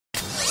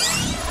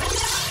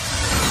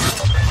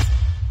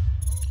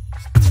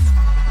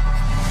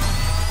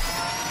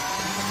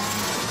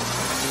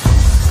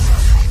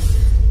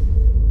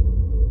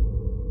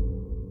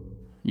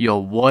Yo,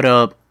 what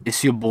up?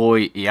 It's your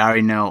boy, you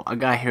already know. I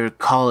got here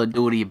Call of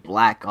Duty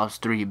Black Ops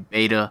 3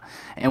 Beta,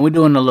 and we're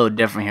doing a little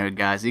different here,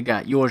 guys. You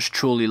got yours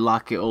truly,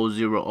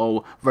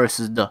 Lockito0o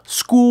versus the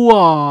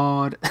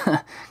squad.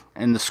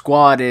 And the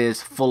squad is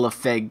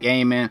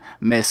FullEffectGaming,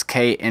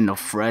 Ms.K, and the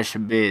Fresh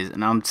Biz.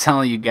 And I'm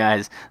telling you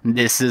guys,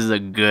 this is a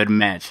good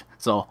match.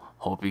 So,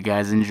 hope you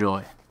guys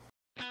enjoy.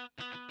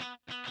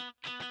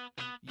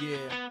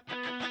 Yeah.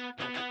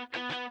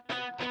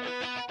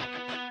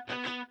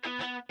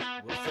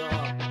 What's up?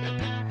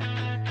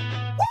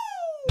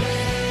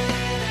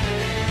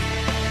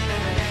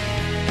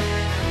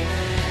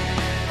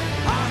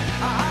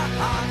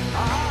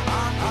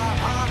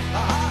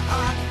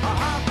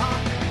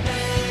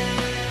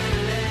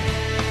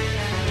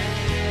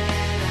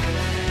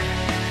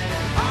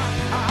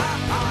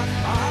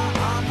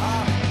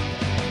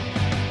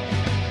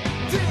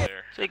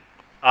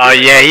 Oh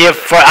yeah, you're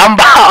I'm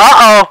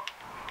uh-oh.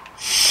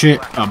 Shit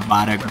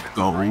about to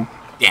go down.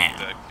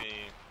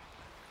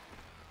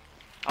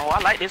 Oh, I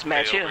like this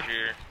match here.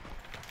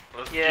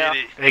 Let's Yeah.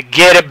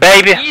 Get it,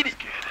 baby. Get it.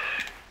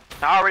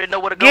 I already know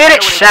what to go. Get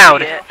it,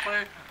 shout it.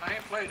 I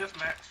ain't played this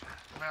match.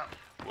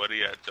 What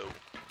he at though?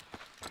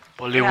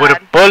 Bully with a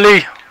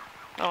bully.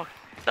 Oh,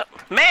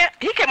 man,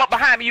 he came up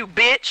behind me, you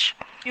bitch.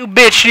 You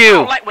bitch, I you.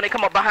 don't like when they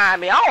come up behind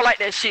me. I don't like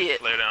that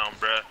shit. Lay down,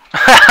 bruh.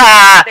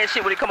 That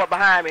shit when they come up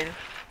behind me.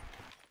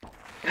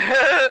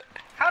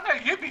 How'd they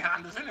get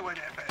behind us anyway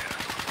that fast?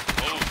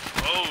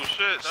 Oh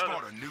shit.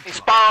 He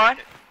spawned.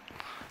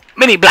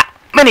 Mini block,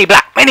 mini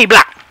block, mini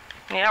block.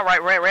 Yeah,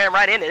 ran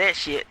right into that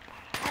shit.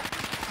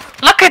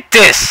 Look at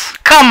this.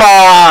 Come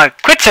on.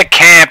 Quit your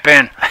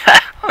camping.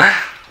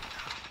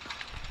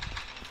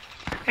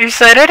 He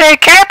said it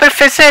ain't camping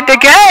if it's in the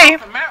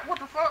game. Matt, what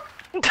the fuck?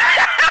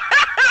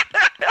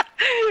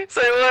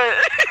 Say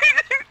what?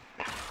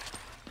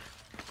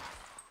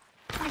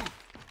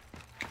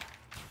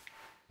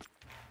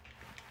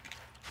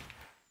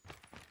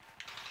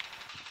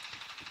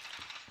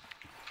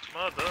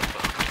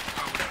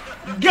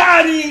 Motherfucker.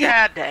 Got him!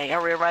 God dang, I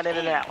ran right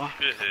into that one.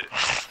 Good hit.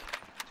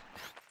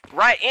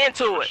 Right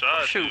into it.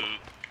 Rashad, Shoot. dude.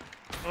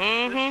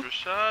 Mm-hmm. This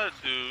Rashad,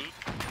 dude.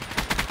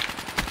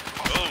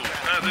 Oh,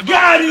 man,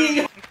 Got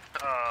him!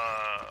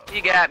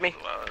 You got me.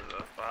 Why did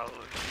I follow you?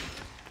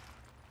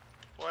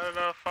 Why did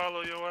I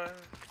follow your ass?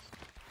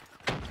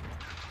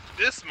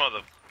 This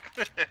mother.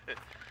 Alright,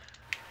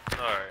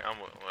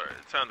 alright.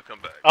 It's time to come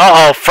back.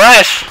 Uh-oh,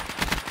 Fresh.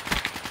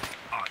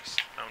 Nice.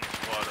 I'm the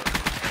squad up.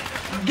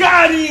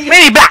 Got him!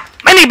 Mini block,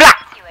 mini block.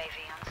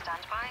 UAV on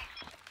standby.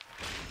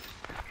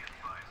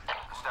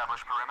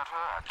 Establish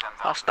perimeter at 10,000.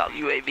 Hostile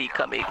UAV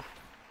coming.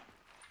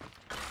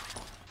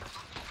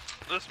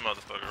 This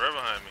motherfucker right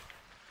behind me.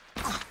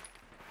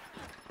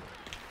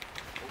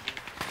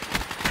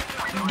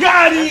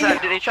 Got That's how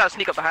him! they try to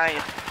sneak up behind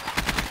you.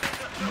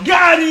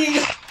 Got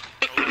him!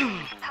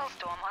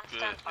 Hellstorm on Good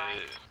standby.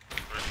 hit.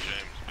 Rick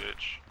James,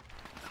 bitch.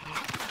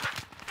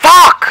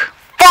 Fuck,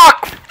 fuck,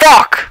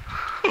 fuck.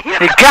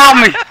 He got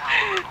me.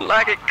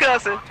 Like it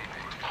cussing.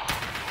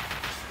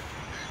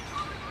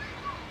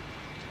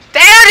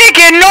 Damn, they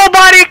get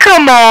nobody.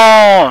 Come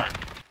on.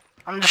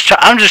 I'm just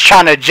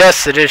trying to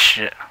adjust to this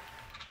shit.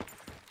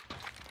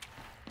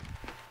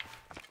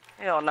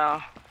 Hell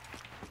no.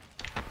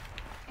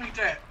 Look at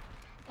that.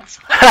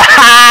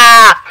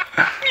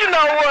 You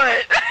know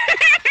what?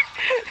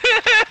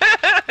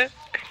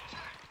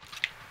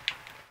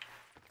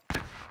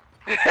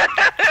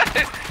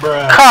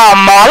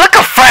 Come on, look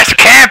at Fresh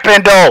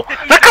camping though.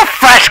 Look at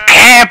Fresh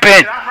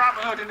camping. I'm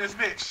Robin Hood in this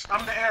bitch.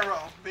 I'm the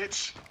arrow,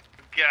 bitch.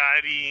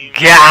 Got him.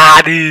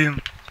 Got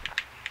him.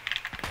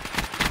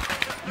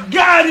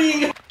 Got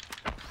him!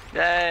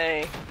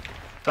 Dang.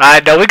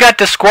 Alright, though, we got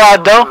the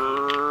squad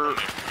though.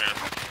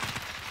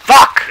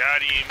 Fuck.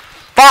 Got him.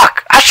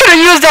 Fuck. I should have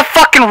used that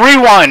fucking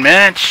rewind,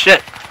 man.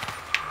 Shit.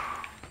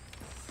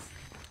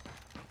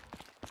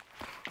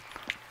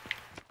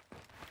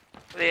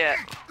 Yeah.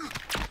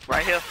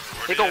 Right here.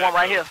 He got one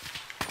right here.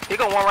 He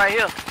got one right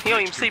here. He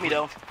don't even see me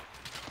though.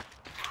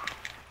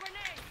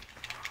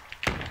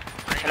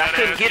 And I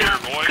couldn't get him.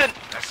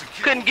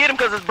 Couldn't get him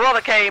because his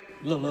brother came.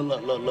 Look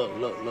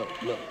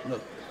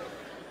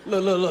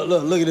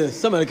at this.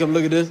 Somebody come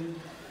look at this.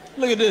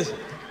 Look at this.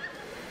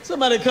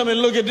 Somebody come and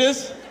look at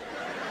this.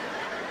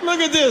 Look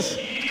at this.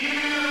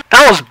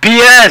 That was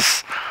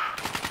BS.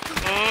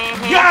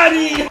 Got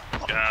him!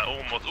 Got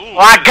almost. Ooh, Oh,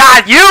 I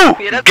got you.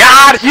 Yeah,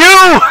 Got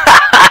you.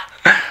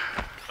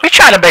 We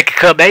trying to make a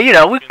comeback, you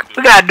know. We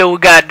gotta do what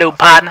we gotta do,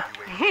 partner.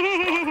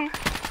 Lay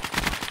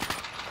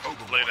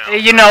down.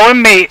 You know,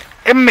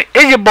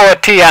 it's your boy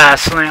T.I.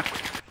 Slim.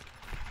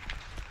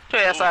 Get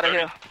your ass out of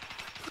here.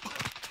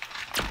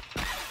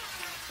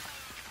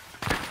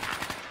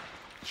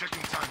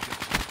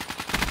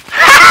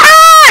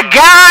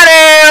 Got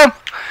him.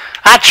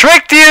 I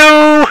tricked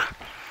you.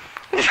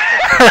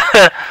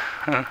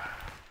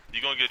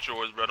 You gonna get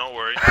yours, bro. Don't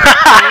worry.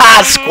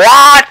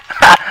 Squad.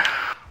 I'm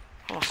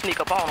gonna sneak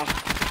up on him.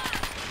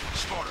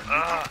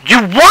 You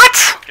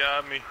what?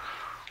 Got me.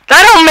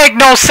 That don't make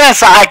no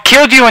sense. I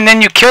killed you and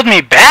then you killed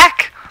me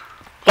back?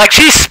 Like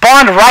she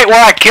spawned right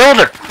where I killed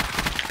her.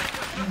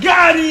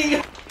 Got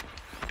him!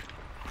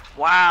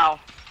 Wow.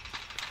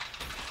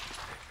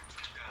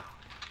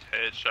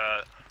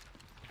 Headshot.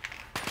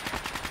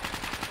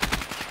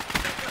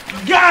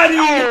 Got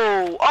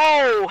him!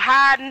 Oh,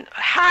 hiding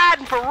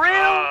for real?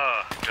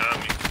 Ah, got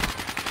me.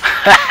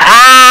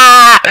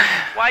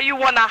 Why you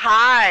wanna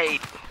hide?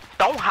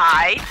 Don't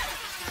hide.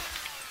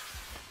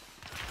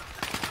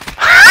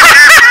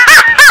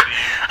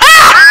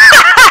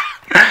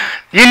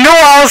 You knew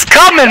I was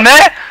coming,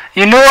 man.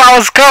 You knew I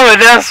was coming.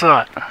 That's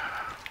what.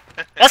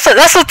 That's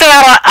the thing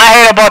I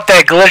hate about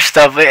that glitch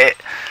stuff. It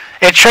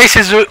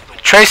traces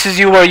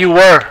you where you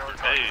were.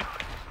 Hey.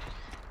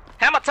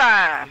 Hammer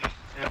time.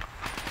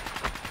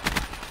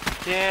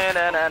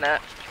 Yeah, nah.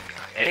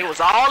 And it was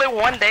all in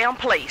one damn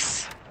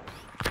place.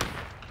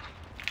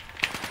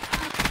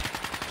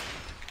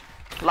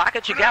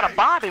 Lockit, you got a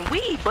bob and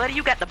weed, buddy.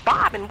 You got the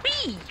bob and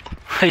weed.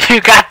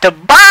 You got the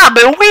bob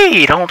and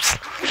weed. Damn.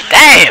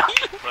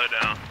 Lay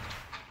down.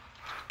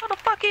 Where the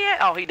fuck he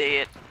at? Oh, he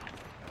dead.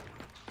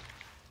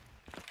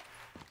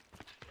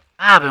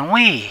 Bob and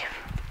weed.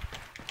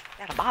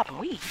 Got a bob and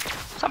weed.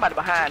 Somebody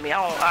behind me.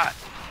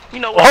 You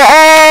know what?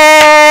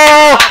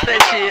 Oh! Stop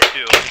that shit.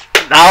 Kill.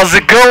 That was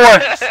a good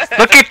one.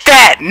 Look at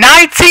that.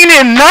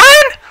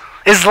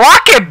 19-9? Is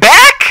Lockit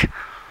back?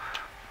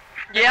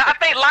 Yeah, I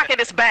think Lockit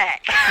is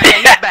back. Yeah,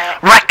 he's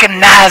back.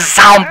 Recognize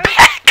I'm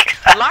back.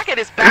 Lockit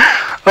is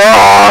back.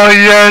 Oh,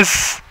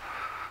 yes.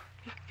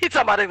 He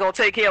talking about it's gonna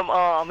take him,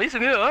 he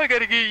said, yeah, I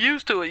gotta get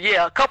used to it.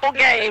 Yeah, a couple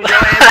games, your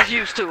ass is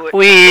used to it.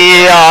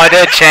 We are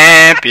the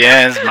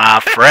champions, my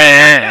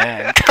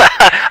friend.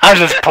 I'm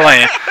just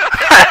playing.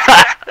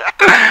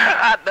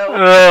 I know.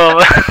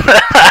 Oh.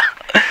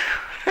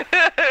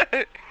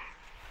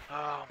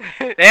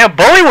 Damn,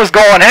 Bully was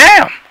going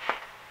ham.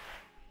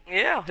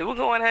 Yeah, he was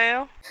going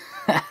ham.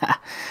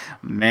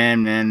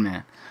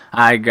 Man.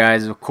 Alright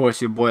guys, of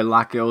course your boy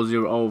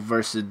Lockito0o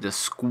versus the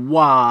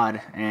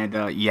squad.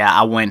 And yeah,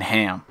 I went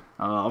ham.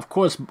 Of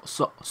course,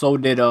 so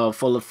did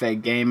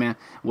FullEffectGaming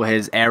with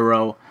his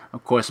arrow.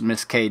 Of course,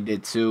 Ms.K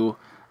did too.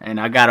 And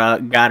I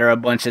got her a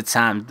bunch of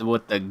times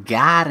with the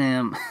got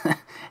him.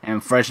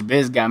 And Fresh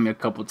Biz got me a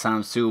couple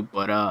times too.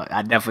 But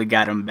I definitely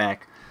got him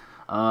back.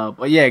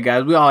 But yeah,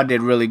 guys, we all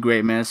did really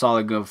great, man. It's all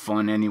a good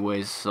fun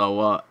anyways.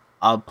 So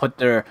I'll put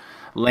their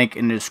link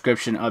in the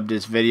description of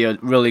this video.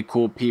 Really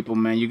cool people,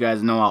 man. You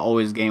guys know I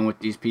always game with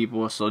these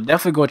people. So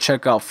definitely go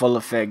check out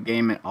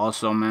FullEffectGaming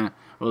also, man.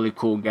 Really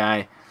cool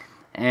guy.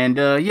 And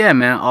yeah,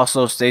 man,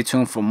 also stay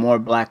tuned for more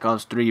Black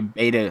Ops 3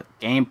 beta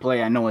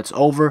gameplay. I know it's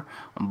over,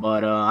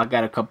 but I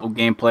got a couple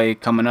gameplay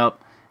coming up.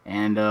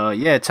 And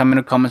yeah, tell me in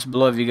the comments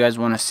below if you guys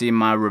want to see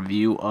my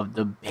review of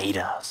the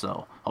beta.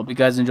 So hope you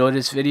guys enjoyed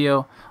this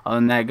video. Other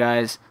than that,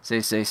 guys,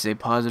 stay safe, stay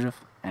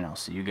positive, and I'll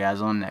see you guys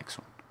on the next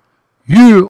one. Yeah.